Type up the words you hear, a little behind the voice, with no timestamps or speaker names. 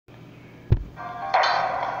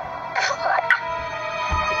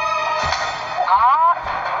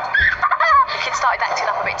The kid started acting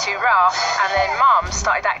up a bit too rough, and then Mum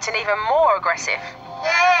started acting even more aggressive.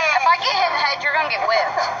 If I get hit in the head, you're gonna get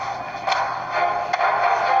whipped.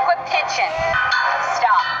 Quit pitching.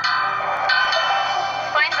 Stop.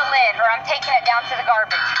 Find the lid, or I'm taking it down to the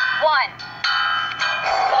garbage. 1.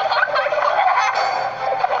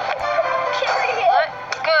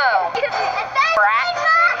 Let's go. Brat.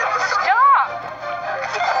 Stop.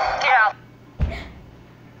 Get out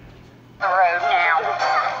the road now.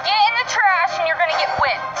 Get in the trash, and you're gonna get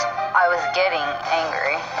whipped. I was getting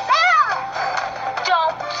angry.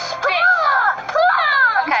 Don't spit.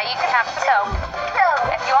 Okay, you can have soap.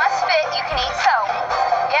 If you want to spit, you can eat soap.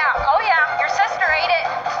 Yeah, oh yeah, your sister ate it.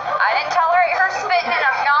 I didn't tolerate her spitting, and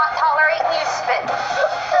I'm not tolerating you spitting.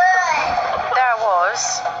 There I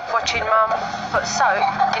was, watching Mum put soap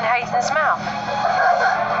in Hayden's mouth.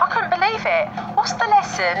 I couldn't believe it. What's the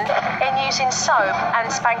lesson in using soap and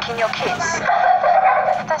spanking your kids?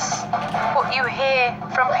 That's what you hear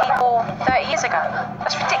from people 30 years ago.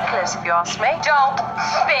 That's ridiculous, if you ask me. Don't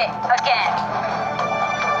spit again.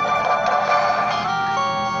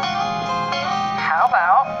 How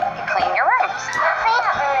about you clean your rooms?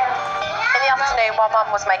 In the afternoon, while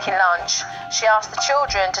Mum was making lunch, she asked the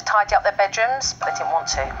children to tidy up their bedrooms, but they didn't want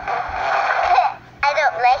to. I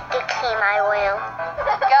don't like to clean my room.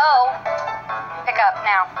 Go. Pick up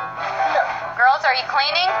now. Girls, are you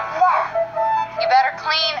cleaning? You better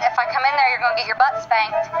clean. If I come in there, you're going to get your butt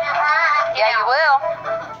spanked. Yeah, you will.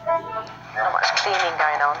 Not much cleaning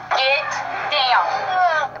going on. Get down.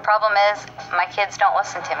 The problem is, my kids don't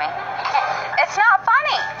listen to me. It's not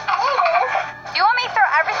funny. You want me to throw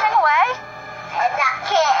everything away?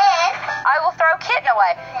 I will throw Kitten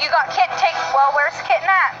away. You got Kitten, well, where's Kitten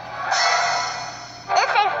at? This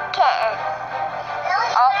is Kitten.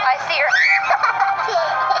 Oh, I see her.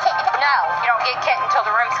 No, you don't get Kitten until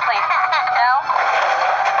the room's clean. No?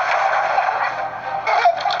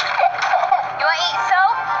 You want to eat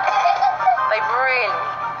soap? They really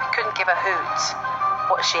couldn't give a hoot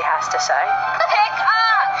what she has to say. Pick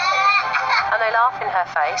up! And they laugh in her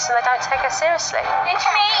face and they don't take her seriously. Pinch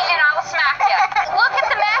me and I will smack you. Look at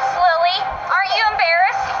the mess, Lily. Aren't you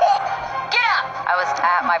embarrassed? Get up! I was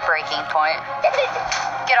at my breaking point.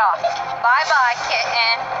 Get off. Bye-bye,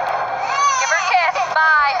 Kitten. Give her a kiss.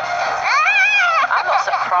 Bye. I'm not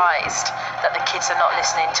surprised that the kids are not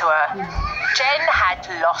listening to her. Jen had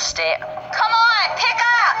lost it. Come on, pick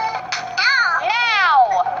up!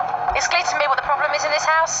 Now! It's clear to me what the problem is in this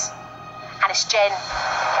house. And it's Jen.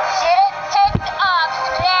 Get it picked